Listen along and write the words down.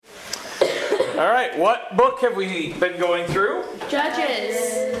All right, what book have we been going through?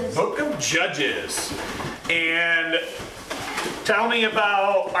 Judges. Book of Judges. And tell me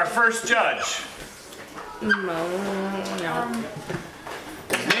about our first judge. No.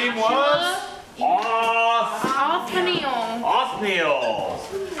 His name was Othniel.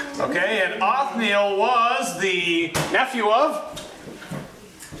 Okay, and Othniel was the nephew of?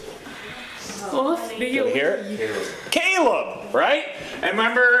 Did you hear it? Caleb, right? And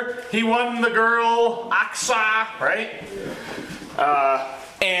remember, he won the girl Aksa, right?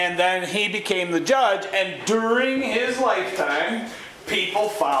 And then he became the judge, and during his lifetime, people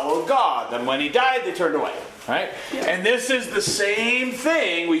followed God. And when he died, they turned away, right? Yeah. And this is the same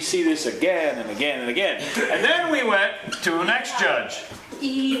thing. We see this again and again and again. And then we went to the next judge.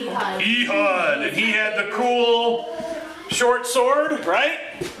 Ehud. And he had the cool short sword, right?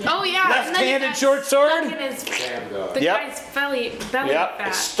 Oh yeah, left-handed short sword. The guy's belly fat.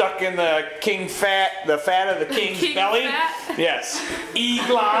 It's stuck in the the fat of the king's belly. Fat. Yes.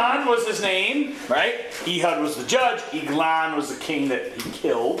 Eglon was his name, right? Ehud was the judge. Eglon was the king that he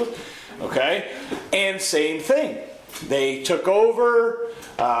killed. Okay, and same thing. They took over.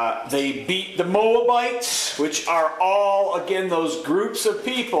 They beat the Moabites, which are all again those groups of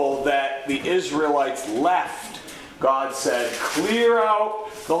people that the Israelites left. God said, clear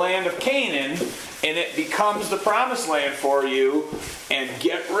out the land of Canaan, and it becomes the promised land for you, and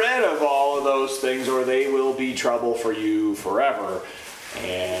get rid of all of those things, or they will be trouble for you forever.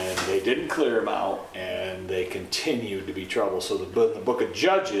 And they didn't clear them out, and they continued to be trouble. So in the book of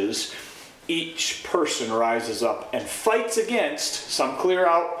Judges, each person rises up and fights against, some clear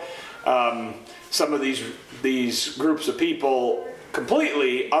out some of these groups of people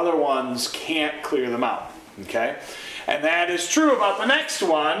completely, other ones can't clear them out. Okay? And that is true about the next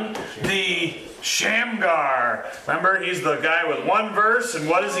one, the Shamgar. Remember, he's the guy with one verse, and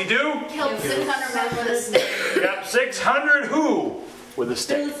what does he do? Killed 600 men with a stick. Yep, 600 who? With a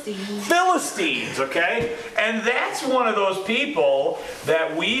stick. Philistines, okay? And that's one of those people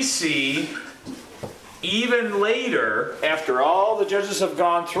that we see even later, after all the judges have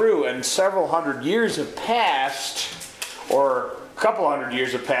gone through and several hundred years have passed, or a couple hundred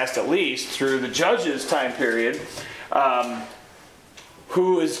years have passed at least, through the judges' time period,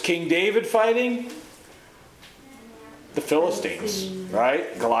 who is King David fighting? The Philistines,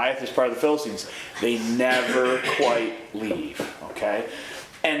 right? Goliath is part of the Philistines. They never quite leave, okay?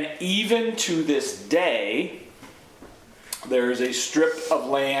 And even to this day, there is a strip of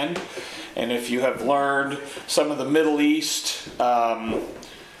land, and if you have learned some of the Middle East,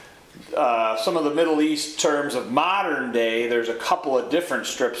 terms of modern day, there's a couple of different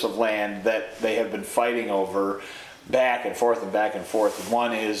strips of land that they have been fighting over back and forth and back and forth.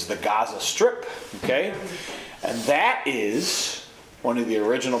 One is the Gaza Strip, okay? And that is one of the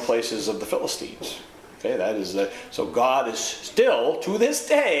original places of the Philistines. Okay, that is so God is still, to this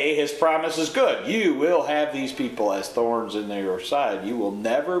day, his promise is good. You will have these people as thorns in your side. You will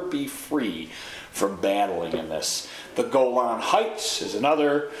never be free from battling in this. The Golan Heights is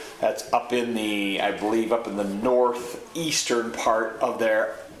another. That's up in I believe up in the northeastern part of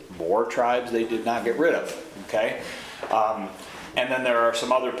their more tribes they did not get rid of. Okay? And then there are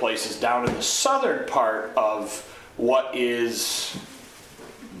some other places down in the southern part of what is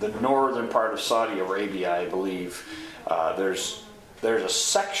the northern part of Saudi Arabia, I believe. There's a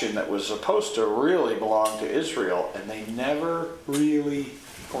section that was supposed to really belong to Israel, and they never really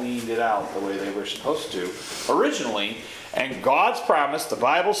cleaned it out the way they were supposed to originally. And God's promise, the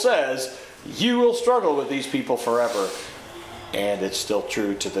Bible says, you will struggle with these people forever. And it's still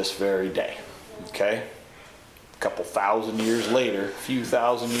true to this very day. Okay? A couple thousand years later, a few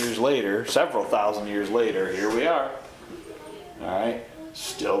thousand years later, several thousand years later, here we are. Alright?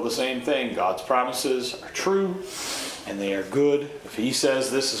 Still the same thing. God's promises are true, and they are good. If he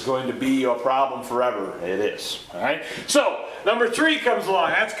says this is going to be a problem forever, it is. Alright? So, number 3 comes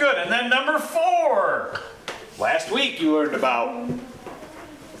along. That's good. And then number 4. Last week you learned about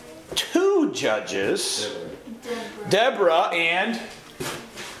 2 judges. Deborah and...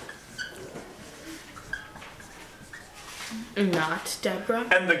 Not Deborah.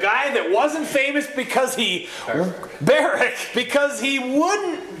 And the guy that wasn't famous because Barak, because he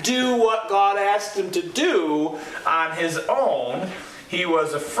wouldn't do what God asked him to do on his own. He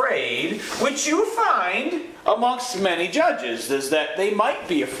was afraid, which you find amongst many judges, is that they might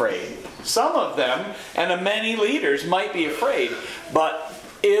be afraid. Some of them, and many leaders, might be afraid. But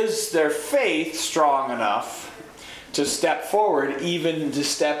is their faith strong enough to step forward, even to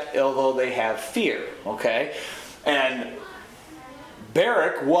step, although they have fear? Okay? And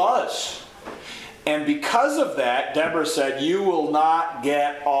Barak was. And because of that, Deborah said, you will not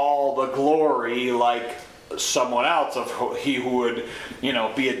get all the glory like someone else of he who would,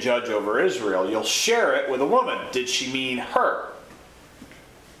 be a judge over Israel. You'll share it with a woman. Did she mean her?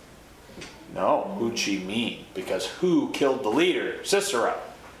 No. Who'd she mean? Because who killed the leader? Sisera.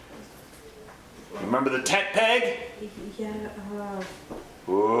 Remember the tent peg? Yeah.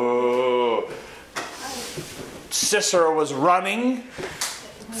 Whoa. Sisera was running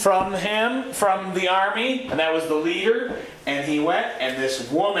from the army, and that was the leader, and he went, and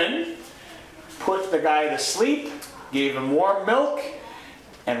this woman put the guy to sleep, gave him warm milk,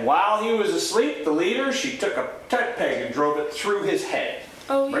 and while he was asleep, the leader, she took a tent peg and drove it through his head,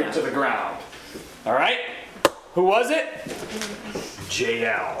 right to the ground. All right? Who was it?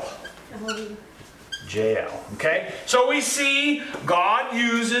 Jael. Jael. Okay? So we see God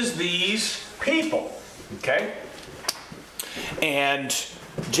uses these people. Okay? And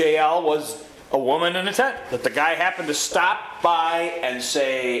Jael was a woman in a tent that the guy happened to stop by and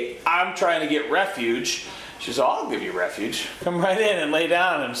say, I'm trying to get refuge. She said, I'll give you refuge. Come right in and lay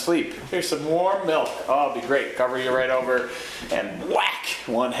down and sleep. Here's some warm milk. Oh, it'll be great. Cover you right over. And whack,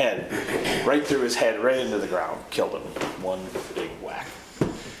 one head. Right through his head, right into the ground. Killed him. One big whack.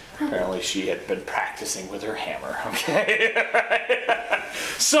 Apparently she had been practicing with her hammer. Okay?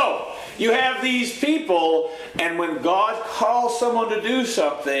 So, you have these people, and when God calls someone to do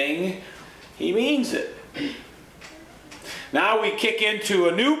something, He means it. Now we kick into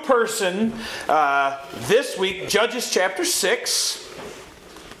a new person this week, Judges chapter 6.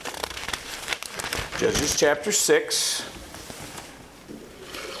 Judges chapter 6.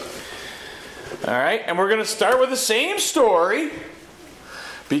 All right, and we're going to start with the same story,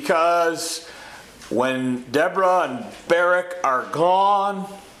 because when Deborah and Barak are gone,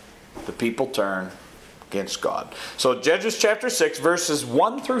 the people turn against God. So Judges chapter 6, verses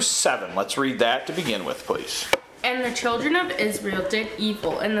 1 through 7. Let's read that to begin with, please. And the children of Israel did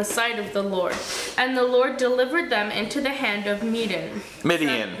evil in the sight of the Lord, and the Lord delivered them into the hand of Midian.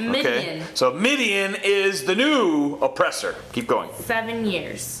 Okay. So Midian is the new oppressor. Keep going. 7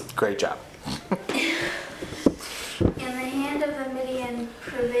 years. Great job. And the hand of the Midian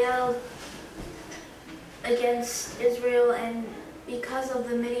prevailed against Israel, and because of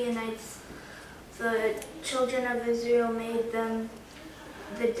the Midianites, the children of Israel made them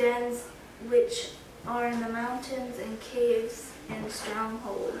the dens which are in the mountains and caves and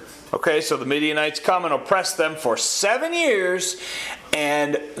strongholds. Okay, so the Midianites come and oppress them for 7 years,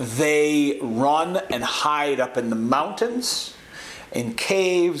 and they run and hide up in the mountains, in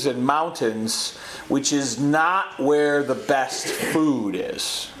caves and mountains, which is not where the best food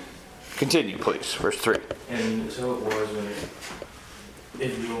is. Continue, please. Verse 3. And so it was when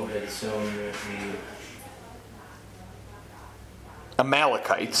Israel had sown the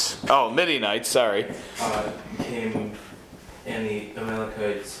Amalekites. Midianites, sorry. came, and the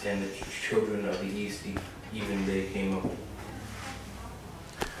Amalekites and the children of the east, even they came up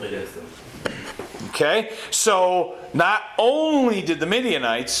against them. Okay, so not only did the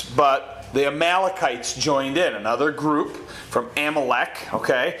Midianites, but the Amalekites joined in, another group from Amalek,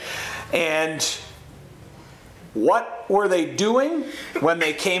 okay? And what were they doing when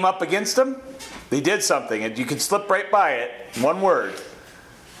they came up against them? They did something, and you can slip right by it. One word.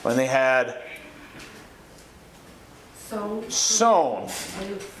 When they had sown.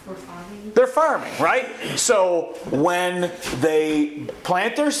 They're farming, right? So when they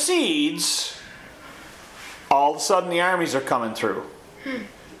plant their seeds, all of a sudden the armies are coming through.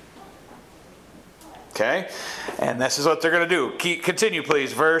 Okay? And this is what they're going to do. Continue,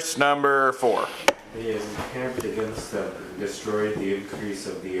 please. Verse number 4. They encamped against them, and destroyed the increase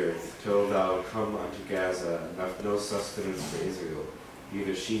of the earth, till thou come unto Gaza, and left no sustenance for Israel,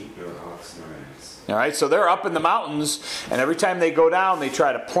 neither sheep nor ox nor ass. All right, so they're up in the mountains, and every time they go down, they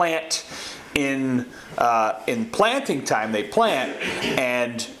try to plant. In planting time, they plant,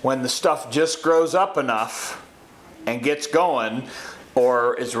 and when the stuff just grows up enough and gets going,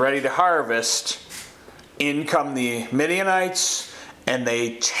 or is ready to harvest, in come the Midianites, and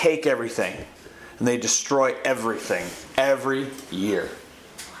they take everything. And they destroy everything every year.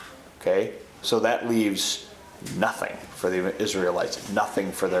 Okay? So that leaves nothing for the Israelites.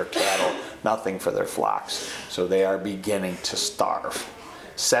 Nothing for their cattle. Nothing for their flocks. So they are beginning to starve.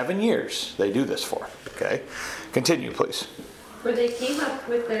 7 years they do this for. Okay? Continue, please. For they came up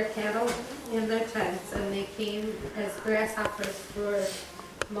with their cattle and their tents, and they came as grasshoppers for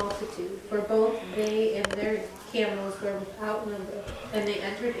multitude. For both they and their camels were without number, and they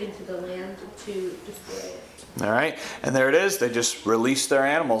entered into the land to destroy it. All right, and there it is. They just release their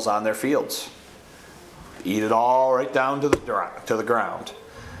animals on their fields, eat it all right down to the ground,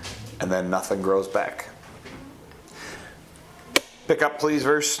 and then nothing grows back. Pick up, please,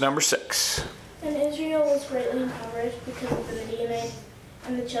 verse number 6. And Israel was greatly impoverished because of the Midianites,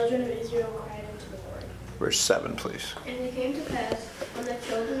 and the children of Israel cried unto the Lord. Verse 7, please. And it came to pass, when the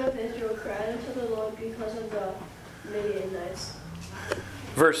children of Israel cried unto the Lord because of the Midianites,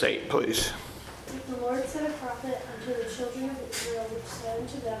 Verse 8, please. the Lord sent a prophet unto the children of Israel, which said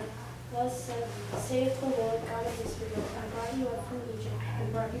unto them, Thus saith the Lord God of Israel, I brought you up from Egypt,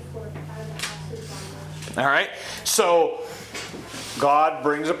 and brought you forth out of the house of bondage. All right. So God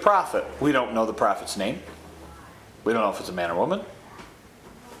brings a prophet. We don't know the prophet's name. We don't know if it's a man or woman.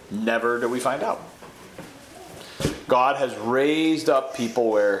 Never do we find out. God has raised up people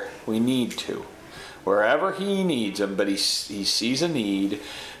where we need to. Wherever he needs them, but he sees a need.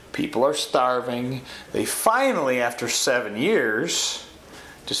 People are starving. They finally, after 7 years,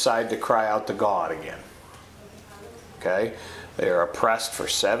 decide to cry out to God again. Okay? They are oppressed for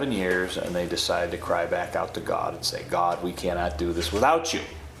 7 years, and they decide to cry back out to God and say, God, we cannot do this without you.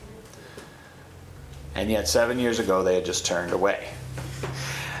 And yet 7 years ago, they had just turned away.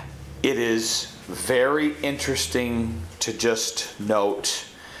 It is very interesting to just note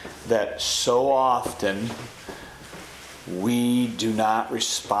that so often we do not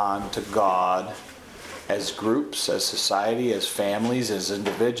respond to God as groups, as society, as families, as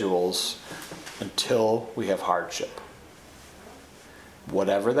individuals until we have hardship.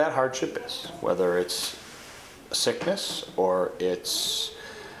 Whatever that hardship is, whether it's sickness or it's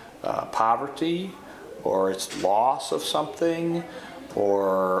poverty or it's loss of something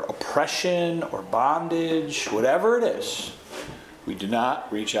or oppression or bondage, whatever it is, we do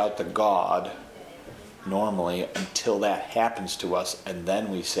not reach out to God normally until that happens to us, and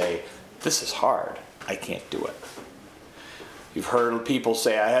then we say, this is hard, I can't do it. You've heard people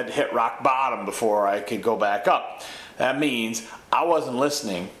say, I had to hit rock bottom before I could go back up. That means I wasn't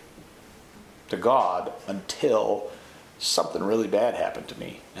listening to God until something really bad happened to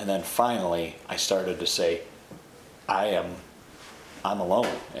me. And then finally I started to say, I'm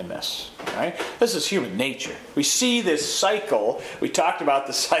alone in this. Right? This is human nature. We see this cycle. We talked about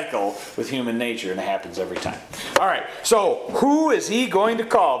the cycle with human nature, and it happens every time. All right, so who is he going to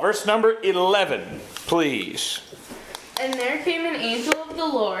call? Verse number 11, please. And there came an angel of the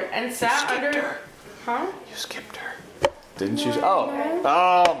Lord and sat under... Her. Huh? You skipped her. Didn't you?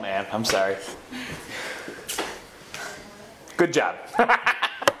 Oh man, I'm sorry. Good job.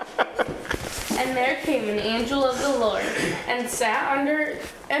 And there came an angel of the Lord and sat under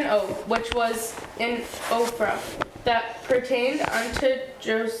an oak, which was in Ophrah, that pertained unto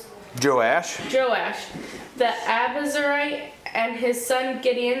Joash. The Abizarite, and his son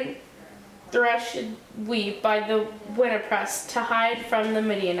Gideon threshed wheat by the winepress to hide from the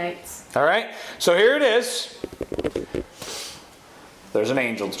Midianites. All right, so here it is. There's an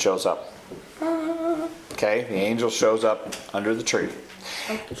angel that shows up. Okay, the angel shows up under the tree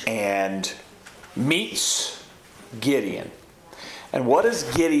and meets Gideon. And what is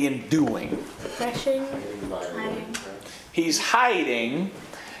Gideon doing? Threshing. He's hiding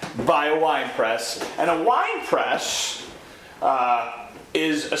by a wine press. And a wine press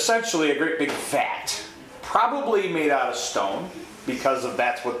is essentially a great big vat, probably made out of stone, because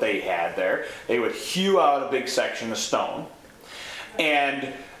that's what they had there. They would hew out a big section of stone,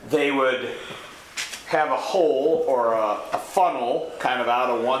 and they would have a hole or a funnel kind of out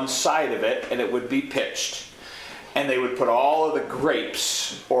of one side of it, and it would be pitched. And they would put all of the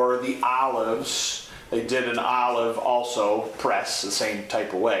grapes or the olives. They did an olive also press the same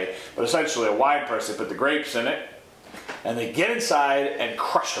type of way, but essentially a wine press. They put the grapes in it, and they get inside and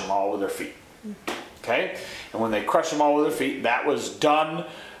crush them all with their feet. Okay? And when they crush them all with their feet, that was done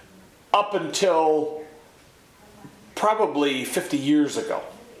up until probably 50 years ago.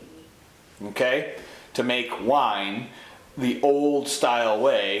 Okay? To make wine the old style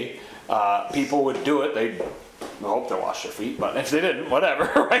way, people would do it. They'd hope they wash their feet, but if they didn't,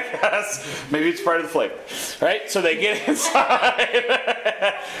 whatever, I guess. Maybe it's part of the flavor. Right? So they get inside.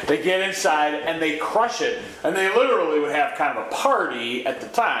 They get inside and they crush it. And they literally would have kind of a party at the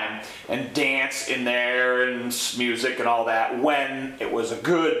time and dance in there and music and all that when it was a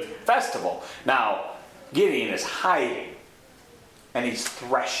good festival. Now, Gideon is hiding and he's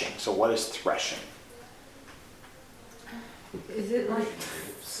threshing. So what is threshing? Is it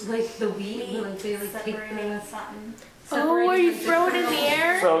like the wheat? Like they like take the something. Oh, where you throw it in the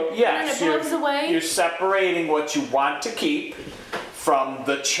air So yes, and it blows away? you're separating what you want to keep from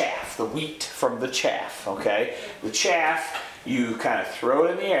the chaff, the wheat from the chaff, okay? The chaff, you kind of throw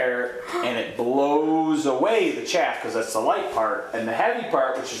it in the air and it blows away the chaff because that's the light part, and the heavy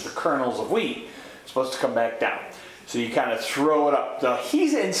part, which is the kernels of wheat, is supposed to come back down. So you kind of throw it up. Now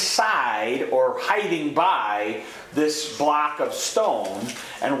he's inside or hiding by this block of stone.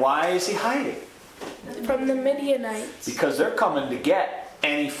 And why is he hiding? From the Midianites. Because they're coming to get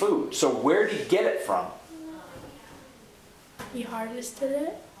any food. So where did he get it from? He harvested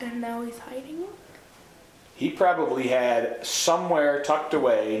it, and now he's hiding it. He probably had somewhere tucked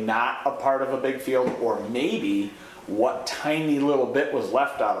away, not a part of a big field, or maybe what tiny little bit was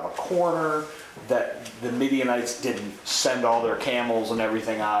left out of a corner that the Midianites didn't send all their camels and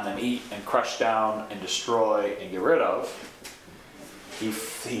everything on and eat and crush down and destroy and get rid of.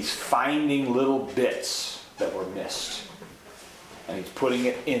 He's finding little bits that were missed, and he's putting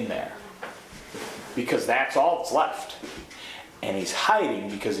it in there because that's all that's left. And he's hiding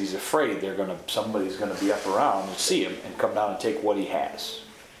because he's afraid somebody's gonna be up around and see him and come down and take what he has.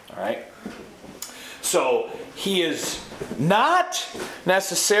 All right. So he is not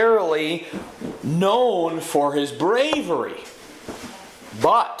necessarily known for his bravery,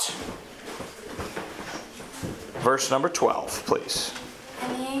 but verse number 12, please.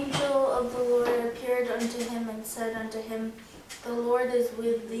 And the angel of the Lord appeared unto him and said unto him, The Lord is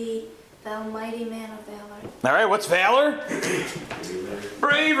with thee, thou mighty man of valor. All right, what's valor?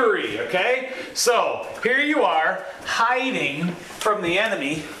 Bravery, okay? So, here you are, hiding from the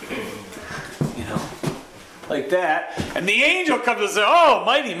enemy, like that, and the angel comes and says, oh,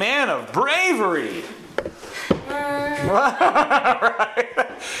 mighty man of bravery. Right?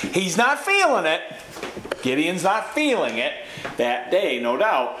 He's not feeling it. Gideon's not feeling it that day, no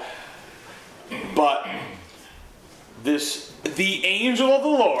doubt. But the angel of the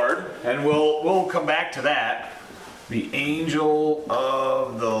Lord, and we'll come back to that. The angel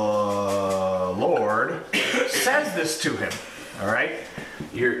of the Lord says this to him. All right?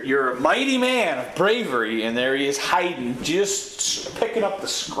 You're a mighty man of bravery, and there he is hiding, just picking up the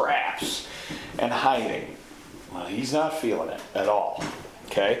scraps and hiding. Well, he's not feeling it at all.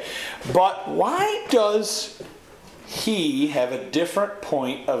 Okay? But why does he have a different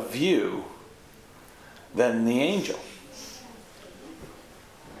point of view than the angel?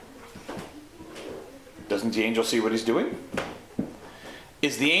 Doesn't the angel see what he's doing?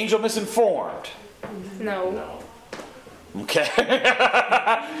 Is the angel misinformed? No. Okay.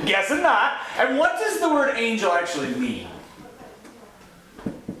 Guessing not. And what does the word angel actually mean?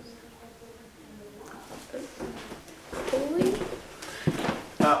 Holy?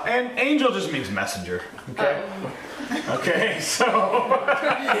 And angel just means messenger. Okay. Okay, so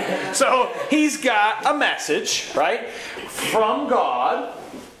he's got a message, right, from God.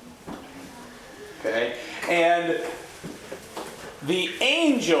 Okay, and the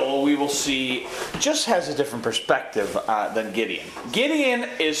angel, we will see, just has a different perspective than Gideon. Gideon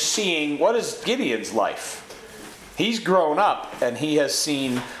is seeing, what is Gideon's life? He's grown up and he has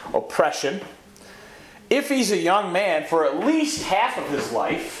seen oppression. If he's a young man, for at least half of his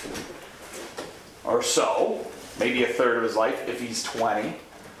life, or so, maybe a third of his life, if he's 20,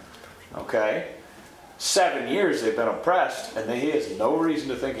 okay, 7 years they've been oppressed, and he has no reason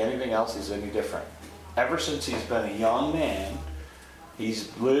to think anything else is any different. Ever since he's been a young man,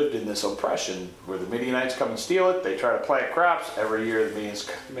 he's lived in this oppression where the Midianites come and steal it, they try to plant crops, every year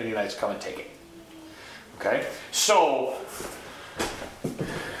the Midianites come and take it. Okay? So,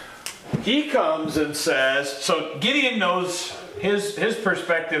 he comes and says, so Gideon knows, his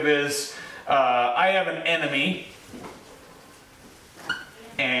perspective is, I have an enemy,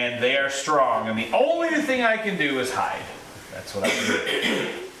 and they are strong, and the only thing I can do is hide. That's what I can do.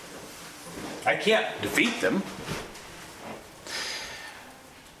 I can't defeat them.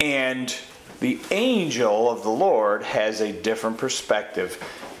 And the angel of the Lord has a different perspective.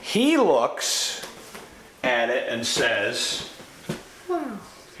 He looks at it and says, wow,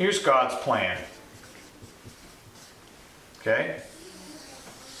 here's God's plan. Okay?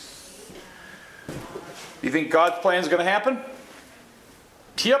 You think God's plan is going to happen?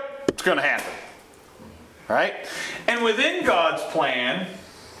 Yep, it's going to happen. All right? And within God's plan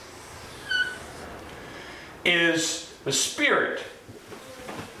is the Spirit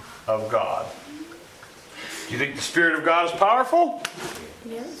of God. Do you think the Spirit of God is powerful?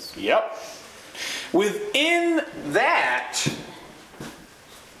 Yes. Yep. Within that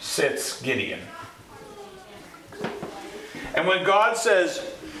sits Gideon. And when God says,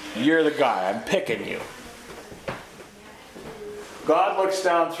 you're the guy, I'm picking you, God looks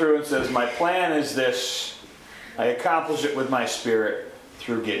down through and says, my plan is this. I accomplish it with my Spirit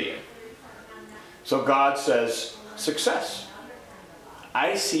through Gideon. So God says, success.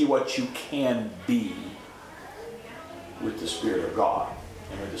 I see what you can be with the Spirit of God.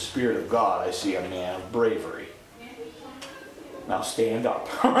 And with the Spirit of God, I see a man of bravery. Now stand up.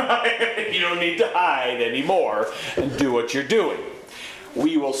 You don't need to hide anymore and do what you're doing.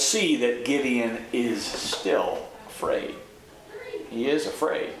 We will see that Gideon is still afraid. He is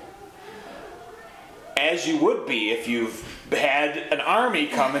afraid. As you would be if you've had an army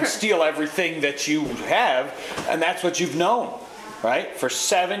come and steal everything that you have, and that's what you've known, right? For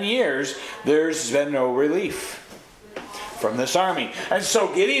 7 years, there's been no relief from this army. And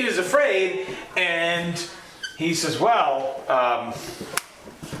so Gideon is afraid, and he says, well,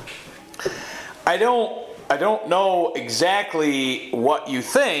 I don't know exactly what you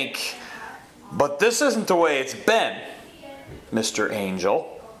think, but this isn't the way it's been, Mr. Angel.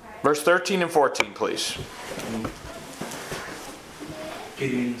 Verse 13 and 14, please.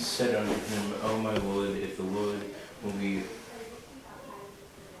 Gideon said unto him, O my Lord, if the Lord will be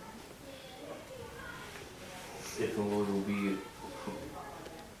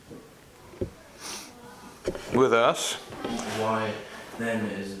with us, why then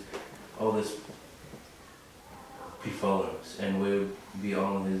is all this befallen us, and where be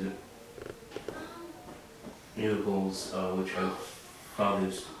all his miracles which our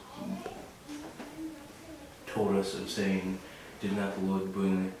fathers told us of, saying, did not the Lord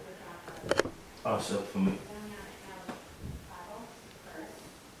bring us up from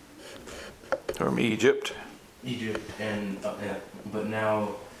Egypt? And but now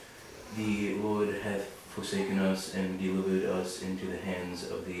the Lord hath forsaken us and delivered us into the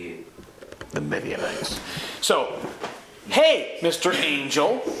hands of the Midianites. So, hey, Mr.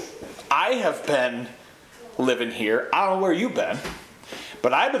 Angel, I have been living here. I don't know where you've been,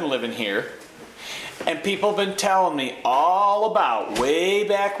 but I've been living here, and people have been telling me all about way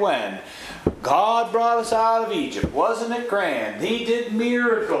back when God brought us out of Egypt. Wasn't it grand? He did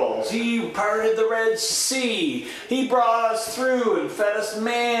miracles. He parted the Red Sea. He brought us through and fed us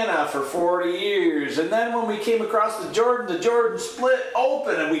manna for 40 years. And then when we came across the Jordan split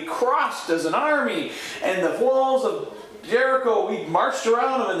open and we crossed as an army. And the walls of Jericho, we marched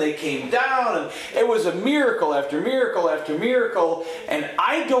around them and they came down. And it was a miracle after miracle after miracle. And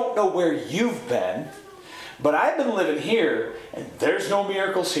I don't know where you've been, but I've been living here and there's no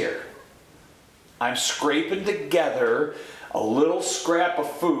miracles here. I'm scraping together a little scrap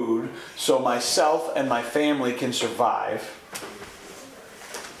of food so myself and my family can survive.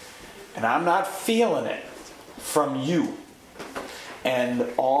 And I'm not feeling it from you. And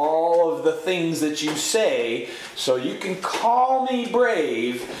all of the things that you say, so you can call me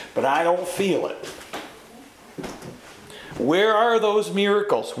brave, but I don't feel it. Where are those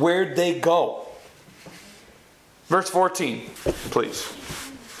miracles? Where'd they go? Verse 14, please.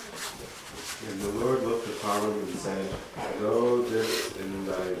 And the Lord looked upon him and said, Go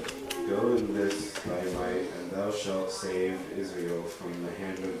in this thy might, and thou shalt save Israel from the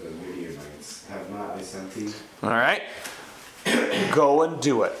hand of the Midianites. Have not I sent thee? All right. Go and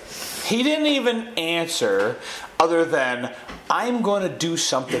do it. He didn't even answer other than, I'm going to do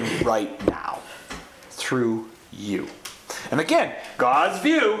something right now through you. And again, God's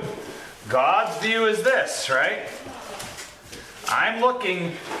view is this, right? I'm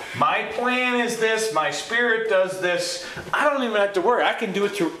looking, my plan is this, my spirit does this. I don't even have to worry. I can do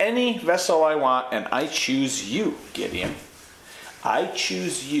it through any vessel I want, and I choose you, Gideon. I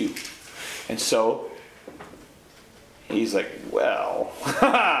choose you. And so, he's like, well,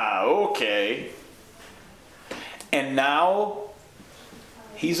 okay. And now,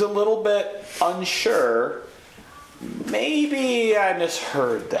 he's a little bit unsure. Maybe I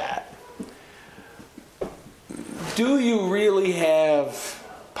misheard that. Do you really have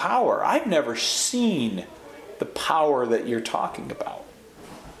power? I've never seen the power that you're talking about.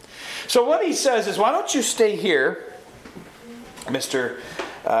 So what he says is, why don't you stay here, Mr.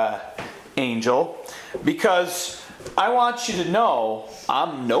 Angel, because I want you to know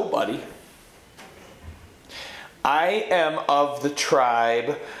I'm nobody. I am of the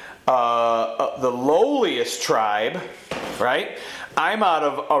tribe, the lowliest tribe, right? I'm out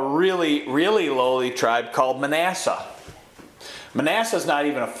of a really, really lowly tribe called Manasseh. Manasseh is not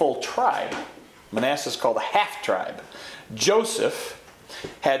even a full tribe. Manasseh is called a half-tribe. Joseph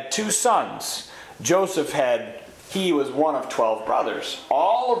had 2 sons. He was one of 12 brothers,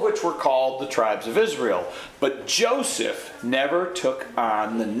 all of which were called the tribes of Israel. But Joseph never took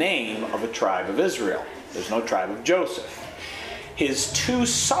on the name of a tribe of Israel. There's no tribe of Joseph. His 2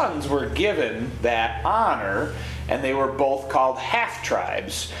 sons were given that honor, and they were both called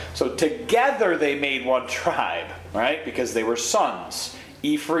half-tribes. So together they made one tribe, right? Because they were sons,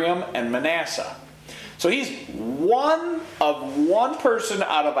 Ephraim and Manasseh. So he's one person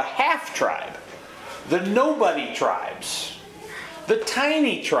out of a half-tribe. The nobody tribes. The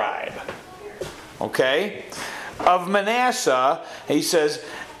tiny tribe. Okay? of Manasseh. He says,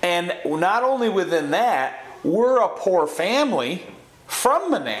 and not only within that, we're a poor family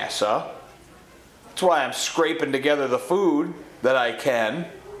from Manasseh. That's why I'm scraping together the food that I can.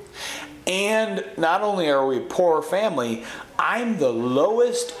 And not only are we a poor family, I'm the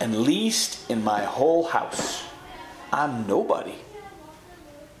lowest and least in my whole house. I'm nobody.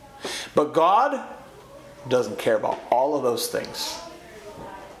 But God doesn't care about all of those things.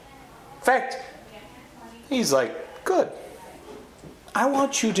 In fact, He's like, good. I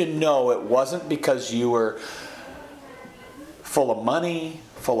want you to know it wasn't because you were full of money,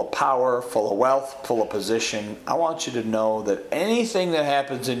 full of power, full of wealth, full of position. I want you to know that anything that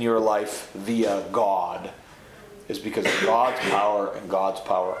happens in your life via God is because of God's power and God's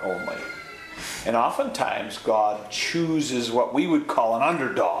power only. And oftentimes God chooses what we would call an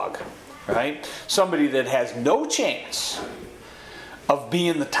underdog, right? Somebody that has no chance of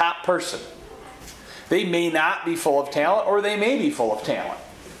being the top person. They may not be full of talent, or they may be full of talent.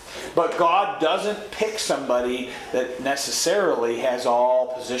 But God doesn't pick somebody that necessarily has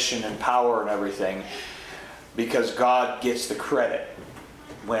all position and power and everything, because God gets the credit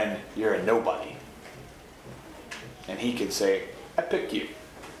when you're a nobody. And He can say, I pick you.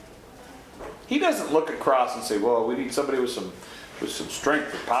 He doesn't look across and say, well, we need somebody with some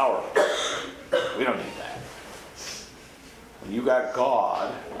strength and power. We don't need that. When you got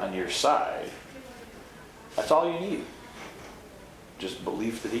God on your side, that's all you need. Just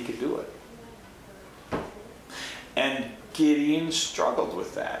belief that He could do it. And Gideon struggled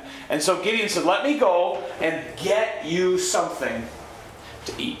with that. And so Gideon said, let me go and get you something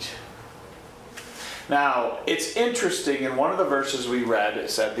to eat. Now, it's interesting, in one of the verses we read, it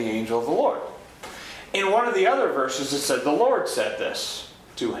said the angel of the Lord. In one of the other verses, it said the Lord said this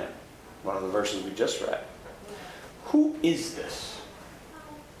to him. One of the verses we just read. Who is this?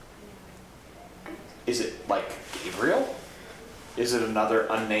 Is it like Gabriel? Is it another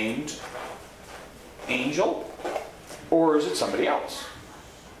unnamed angel? Or is it somebody else?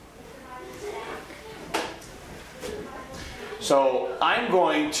 So I'm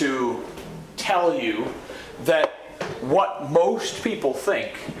going to tell you that what most people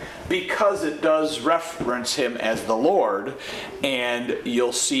think, because it does reference Him as the Lord, and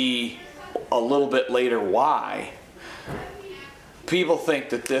you'll see a little bit later why, people think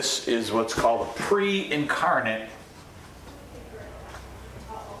that this is what's called a pre-incarnate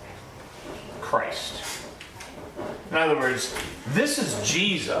Christ. In other words, this is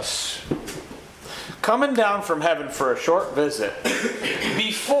Jesus coming down from heaven for a short visit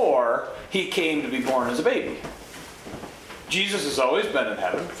before He came to be born as a baby. Jesus has always been in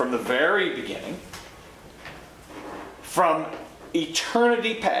heaven from the very beginning, from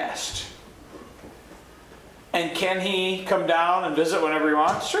eternity past. And can He come down and visit whenever He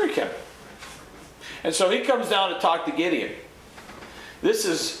wants? Sure He can. And so He comes down to talk to Gideon. This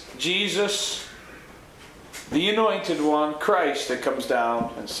is Jesus, the anointed one, Christ, that comes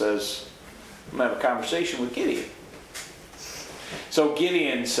down and says, I'm going to have a conversation with Gideon. So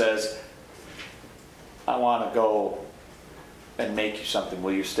Gideon says, I want to go and make you something.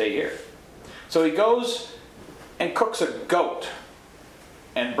 Will you stay here? So he goes and cooks a goat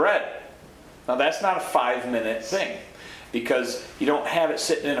and bread. Now that's not a 5-minute thing, because you don't have it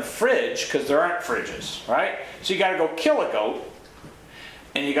sitting in a fridge, because there aren't fridges, right? So you got to go kill a goat,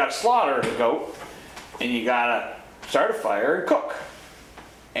 and you got to slaughter the goat, and you got to start a fire and cook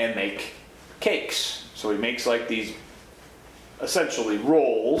and make cakes. So he makes like these essentially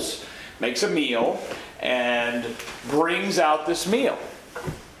rolls, makes a meal, and brings out this meal.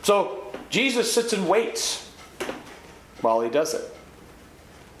 So Jesus sits and waits while He does it.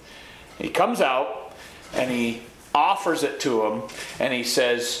 He comes out and He offers it to him, and He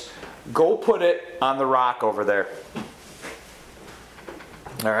says, go put it on the rock over there.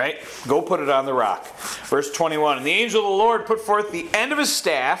 All right, go put it on the rock. Verse 21, and the angel of the Lord put forth the end of his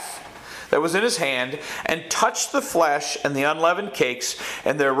staff that was in his hand, and touched the flesh and the unleavened cakes,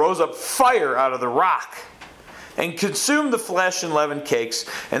 and there rose up fire out of the rock, and consumed the flesh and leavened cakes,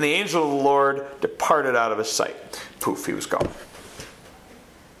 and the angel of the Lord departed out of his sight. Poof, he was gone.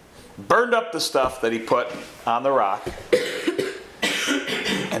 Burned up the stuff that he put on the rock.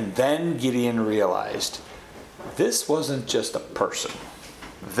 And then Gideon realized, this wasn't just a person.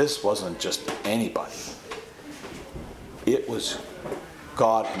 This wasn't just anybody. It was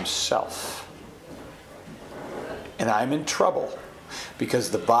God Himself. And I'm in trouble,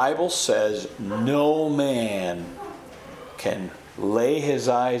 because the Bible says no man can lay his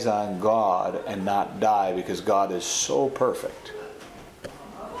eyes on God and not die, because God is so perfect.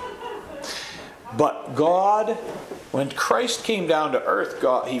 But God When Christ came down to earth,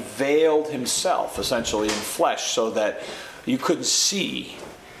 God, he veiled himself essentially in flesh so that you couldn't see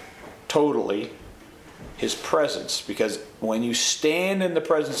totally his presence. Because when you stand in the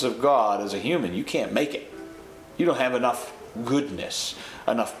presence of God as a human, you can't make it. You don't have enough goodness,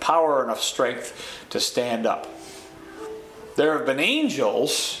 enough power, enough strength to stand up. There have been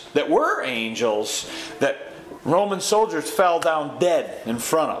angels that were angels that Roman soldiers fell down dead in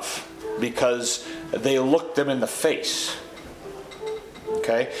front of because they looked them in the face.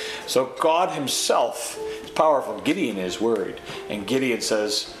 Okay? So God himself is powerful. Gideon is worried. And Gideon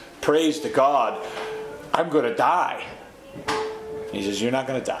says, praise to God, I'm going to die. He says, you're not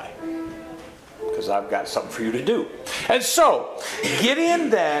going to die, because I've got something for you to do. And so, Gideon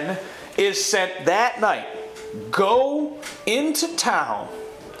then is sent that night. Go into town,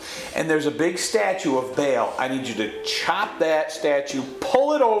 and there's a big statue of Baal. I need you to chop that statue,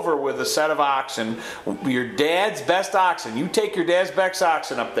 pull it over with a set of oxen, your dad's best oxen. You take your dad's best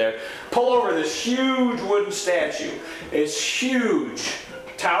oxen up there, pull over this huge wooden statue. It's huge,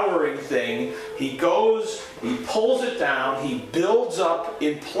 towering thing. He goes, he pulls it down, he builds up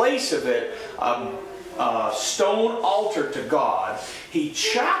in place of it a stone altar to God. He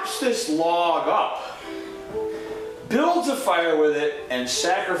chops this log up, builds a fire with it, and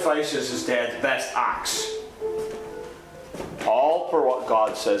sacrifices his dad's best ox. All for what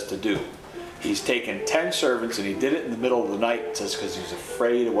God says to do. He's taken 10 servants, and he did it in the middle of the night, just because he's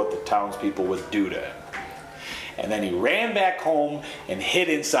afraid of what the townspeople would do to him. And then he ran back home and hid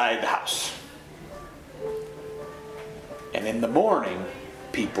inside the house. And in the morning,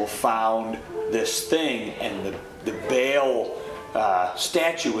 people found this thing, and the Baal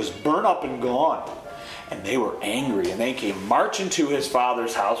statue was burnt up and gone. And they were angry, and they came marching to his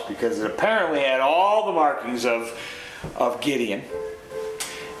father's house because it apparently had all the markings of Gideon.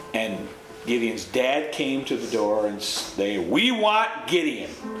 And Gideon's dad came to the door and said, we want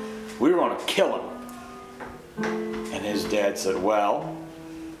Gideon. We want to kill him. And his dad said, well,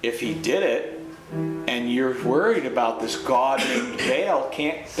 if he did it, and you're worried about this God named Baal,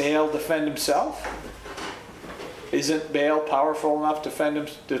 can't Baal defend himself? Isn't Baal powerful enough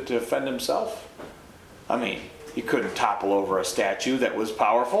to defend himself? I mean, he couldn't topple over a statue that was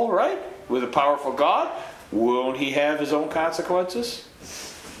powerful, right? With a powerful God, won't he have his own consequences?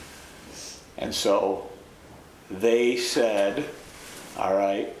 And so they said, all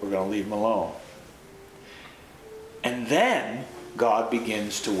right, we're going to leave him alone. And then God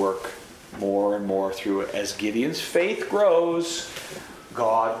begins to work more and more through it. As Gideon's faith grows,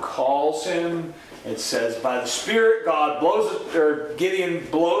 God calls him. It says, by the Spirit, Gideon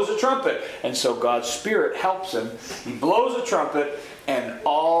blows a trumpet. And so God's Spirit helps him. He blows a trumpet, and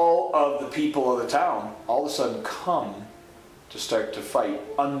all of the people of the town all of a sudden come to start to fight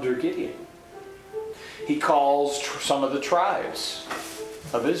under Gideon. He calls some of the tribes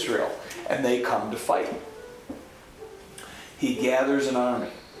of Israel, and they come to fight. He gathers an army,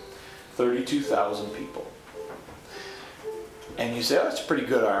 32,000 people. And you say, oh, that's a pretty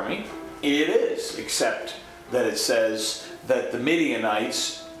good army. It is, except that it says that the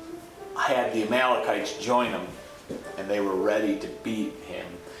Midianites had the Amalekites join them, and they were ready to beat him.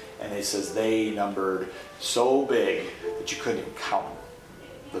 And it says they numbered so big that you couldn't even count them.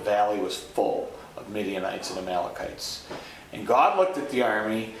 The valley was full of Midianites and Amalekites. And God looked at the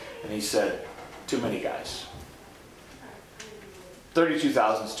army, and he said, too many guys.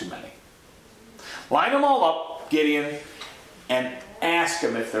 32,000 is too many. Line them all up, Gideon, and ask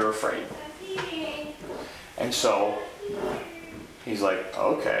them if they're afraid. And so he's like,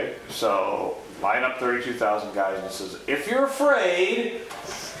 okay, so line up 32,000 guys, and says, if you're afraid,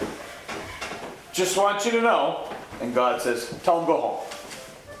 just want you to know. And God says, tell them go home.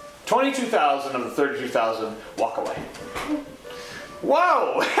 22,000 of the 32,000 walk away.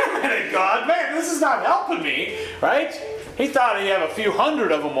 Whoa! God, man, this is not helping me, right? He thought he'd have a few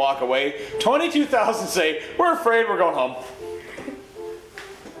hundred of them walk away. 22,000 say, we're afraid, we're going home.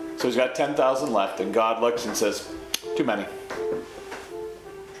 So he's got 10,000 left, and God looks and says, too many.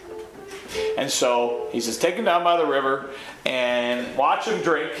 And so he says, take them down by the river and watch them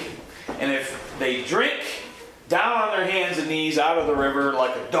drink. And if they drink down on their hands and knees out of the river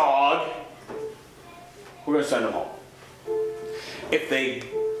like a dog, we're going to send them home. If they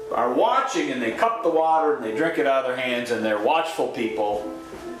are watching and they cup the water and they drink it out of their hands and they're watchful people,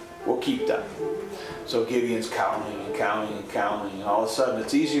 we'll keep them. So Gideon's counting and counting and counting, and all of a sudden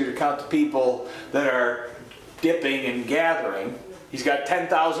it's easier to count the people that are dipping and gathering. He's got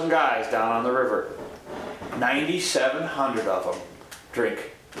 10,000 guys down on the river. 9,700 of them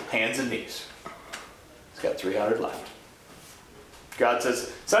drink hands and knees. He's got 300 left. God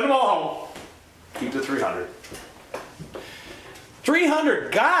says, send them all home. Keep the 300.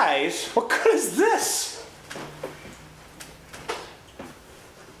 300 guys? What good is this?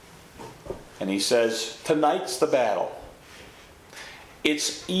 And he says, tonight's the battle.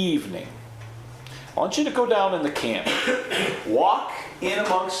 It's evening. I want you to go down in the camp. Walk in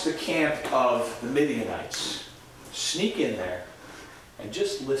amongst the camp of the Midianites. Sneak in there and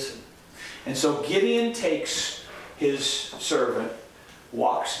just listen. And so Gideon takes his servant,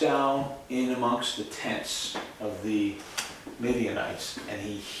 walks down in amongst the tents of the Midianites, and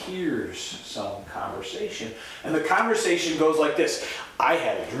he hears some conversation. And the conversation goes like this: I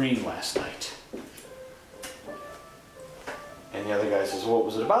had a dream last night. And the other guy says, what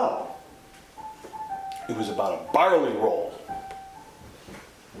was it about? It was about a barley roll.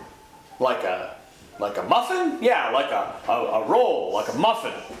 Like a muffin? Yeah, like a roll, like a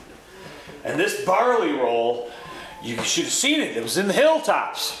muffin. And this barley roll, you should have seen it. It was in the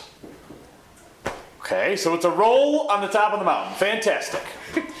hilltops. Okay, so it's a roll on the top of the mountain. Fantastic.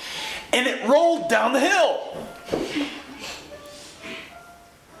 And it rolled down the hill.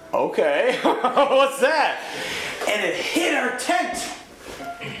 Okay, what's that? And it hit our tent.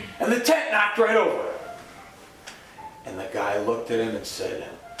 And the tent knocked right over. And the guy looked at him and said,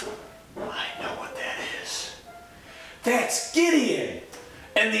 I know what that is. That's Gideon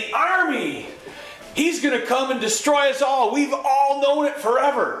and the army. He's going to come and destroy us all. We've all known it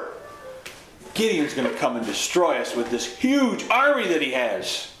forever. Gideon's going to come and destroy us with this huge army that he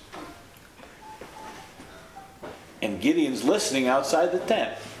has. And Gideon's listening outside the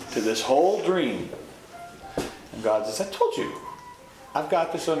tent to this whole dream. And God says, I told you, I've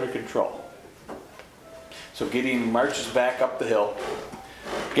got this under control. So Gideon marches back up the hill,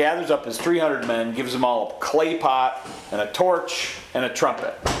 gathers up his 300 men, gives them all a clay pot and a torch and a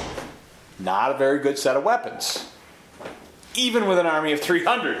trumpet. Not a very good set of weapons. Even with an army of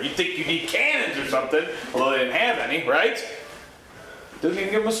 300. You'd think you need cannons or something, although they didn't have any, right? Doesn't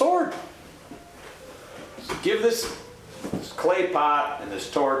even give them a sword. So give this clay pot and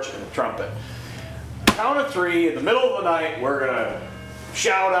this torch and a trumpet. Count of 3, in the middle of the night, we're going to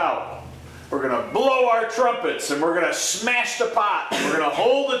shout out. We're going to blow our trumpets and we're going to smash the pot. We're going to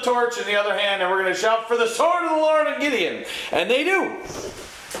hold the torch in the other hand and we're going to shout for the sword of the Lord and Gideon. And they do.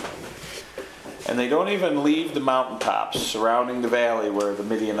 And they don't even leave the mountaintops surrounding the valley where the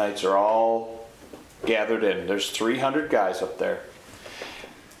Midianites are all gathered in. There's 300 guys up there.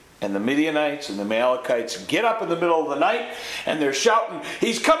 And the Midianites and the Amalekites get up in the middle of the night and they're shouting,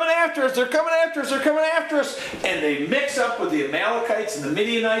 he's coming after us, they're coming after us, they're coming after us. And they mix up with the Amalekites and the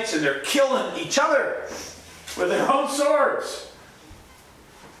Midianites and they're killing each other with their own swords.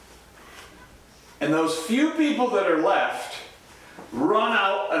 And those few people that are left run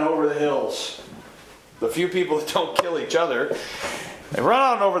out and over the hills. The few people that don't kill each other, they run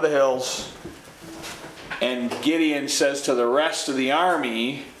out and over the hills. And Gideon says to the rest of the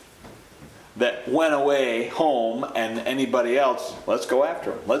army that went away home and anybody else, let's go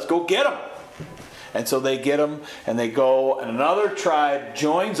after them. Let's go get them. And so they get them and they go, and another tribe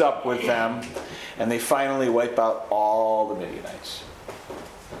joins up with them and they finally wipe out all the Midianites.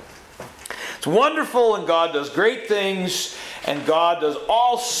 It's wonderful, and God does great things, and God does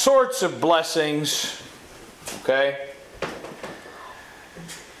all sorts of blessings. Okay?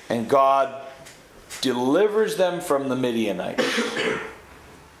 And God delivers them from the Midianites.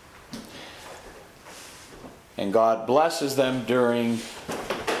 And God blesses them during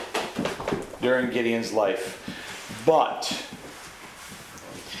Gideon's life. But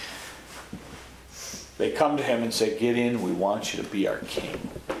they come to him and say, Gideon, we want you to be our king.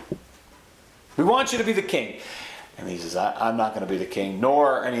 We want you to be the king. And he says, I'm not going to be the king,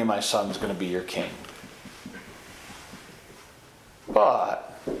 nor are any of my sons going to be your king.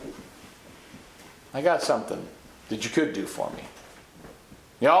 But I got something that you could do for me.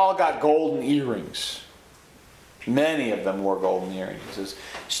 You all got golden earrings. Many of them wore golden earrings. He says,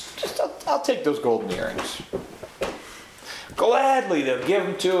 I'll take those golden earrings. Gladly, they'll give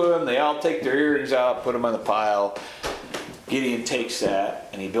them to him. They all take their earrings out, put them on the pile. Gideon takes that,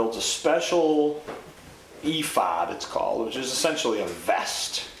 and he builds a special ephod, it's called, which is essentially a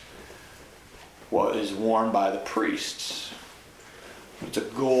vest. What is worn by the priests. It's a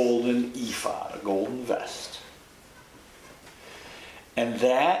golden ephod, a golden vest. And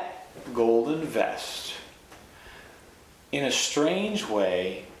that golden vest, in a strange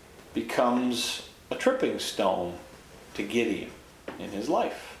way, becomes a tripping stone to Gideon in his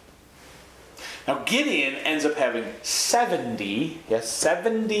life. Now Gideon ends up having 70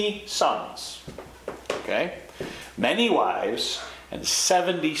 sons. Okay? Many wives and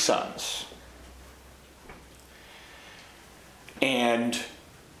 70 sons.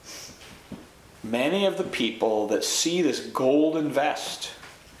 many of the people that see this golden vest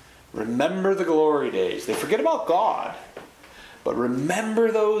remember the glory days. They forget about God, but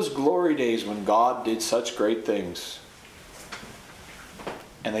remember those glory days when God did such great things.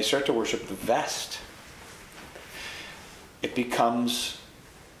 And they start to worship the vest. It becomes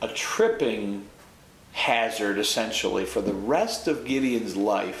a tripping hazard, essentially, for the rest of Gideon's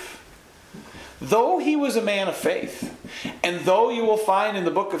life. Though he was a man of faith, and though you will find in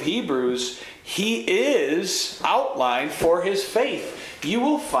the book of Hebrews, he is outlined for his faith, you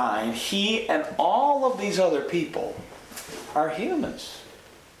will find he and all of these other people are humans.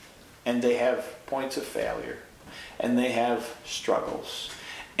 And they have points of failure. And they have struggles.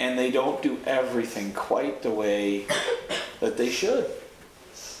 And they don't do everything quite the way that they should.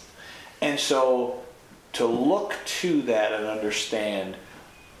 And so, to look to that and understand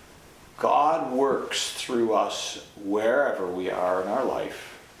God works through us wherever we are in our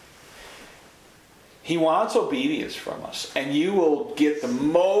life. He wants obedience from us. And you will get the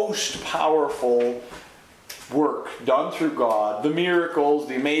most powerful work done through God. The miracles,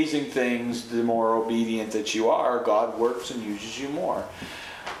 the amazing things, the more obedient that you are, God works and uses you more.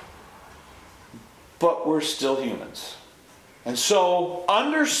 But we're still humans. And so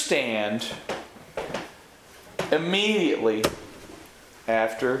understand immediately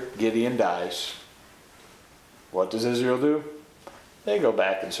after Gideon dies, what does Israel do? They go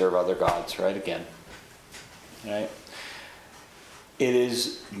back and serve other gods, right, again. Right? It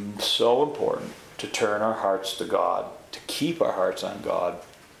is so important to turn our hearts to God, to keep our hearts on God.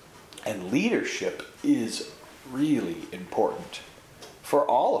 And leadership is really important for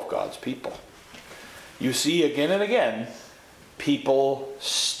all of God's people. You see again and again, people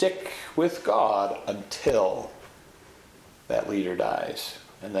stick with God until that leader dies.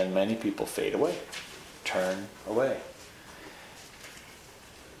 And then many people fade away, turn away.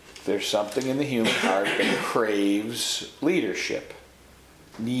 There's something in the human heart that craves leadership,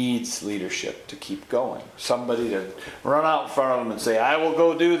 needs leadership to keep going. Somebody to run out in front of them and say, I will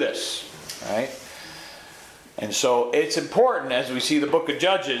go do this. Right? And so it's important, as we see the book of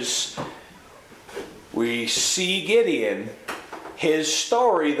Judges, we see Gideon, his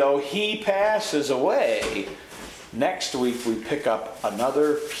story, though he passes away. Next week we pick up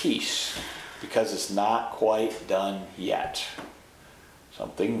another piece because it's not quite done yet.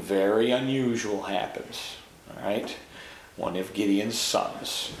 Something very unusual happens. All right? One of Gideon's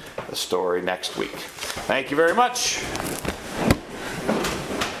sons. The story next week. Thank you very much.